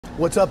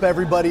What's up,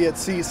 everybody at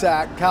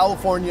CSAC,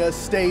 California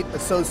State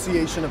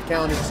Association of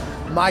Counties.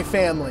 My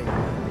family,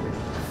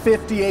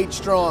 58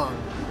 strong.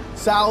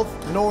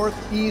 South, north,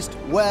 east,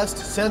 west,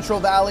 Central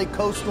Valley,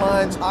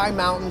 coastlines, high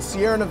mountains,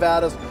 Sierra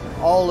Nevadas,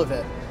 all of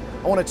it.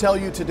 I want to tell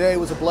you today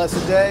was a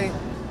blessed day.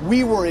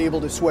 We were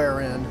able to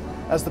swear in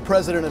as the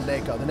president of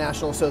NACo, the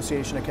National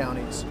Association of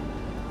Counties.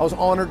 I was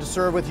honored to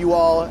serve with you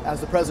all as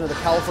the president of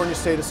the California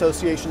State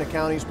Association of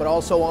Counties, but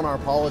also on our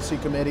policy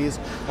committees,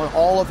 on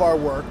all of our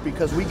work,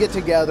 because we get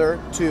together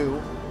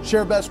to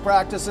share best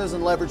practices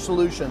and leverage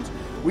solutions.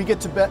 We get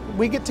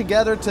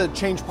together to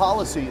change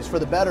policies for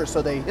the better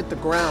so they hit the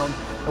ground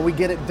and we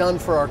get it done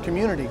for our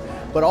community.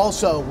 But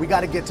also, we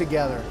got to get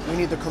together. We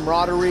need the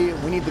camaraderie,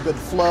 we need the good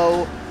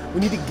flow,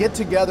 we need to get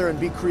together and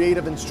be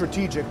creative and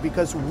strategic,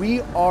 because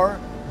we are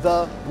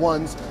the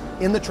ones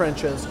in the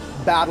trenches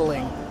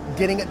battling,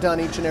 getting it done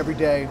each and every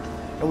day.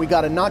 And we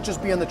got to not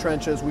just be in the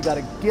trenches, we got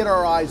to get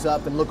our eyes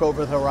up and look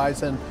over the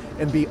horizon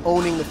and be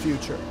owning the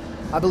future.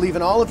 I believe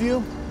in all of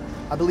you.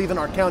 I believe in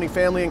our county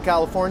family in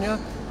California.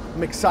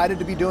 I'm excited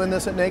to be doing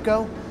this at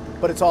NACo,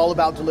 but it's all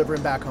about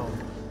delivering back home.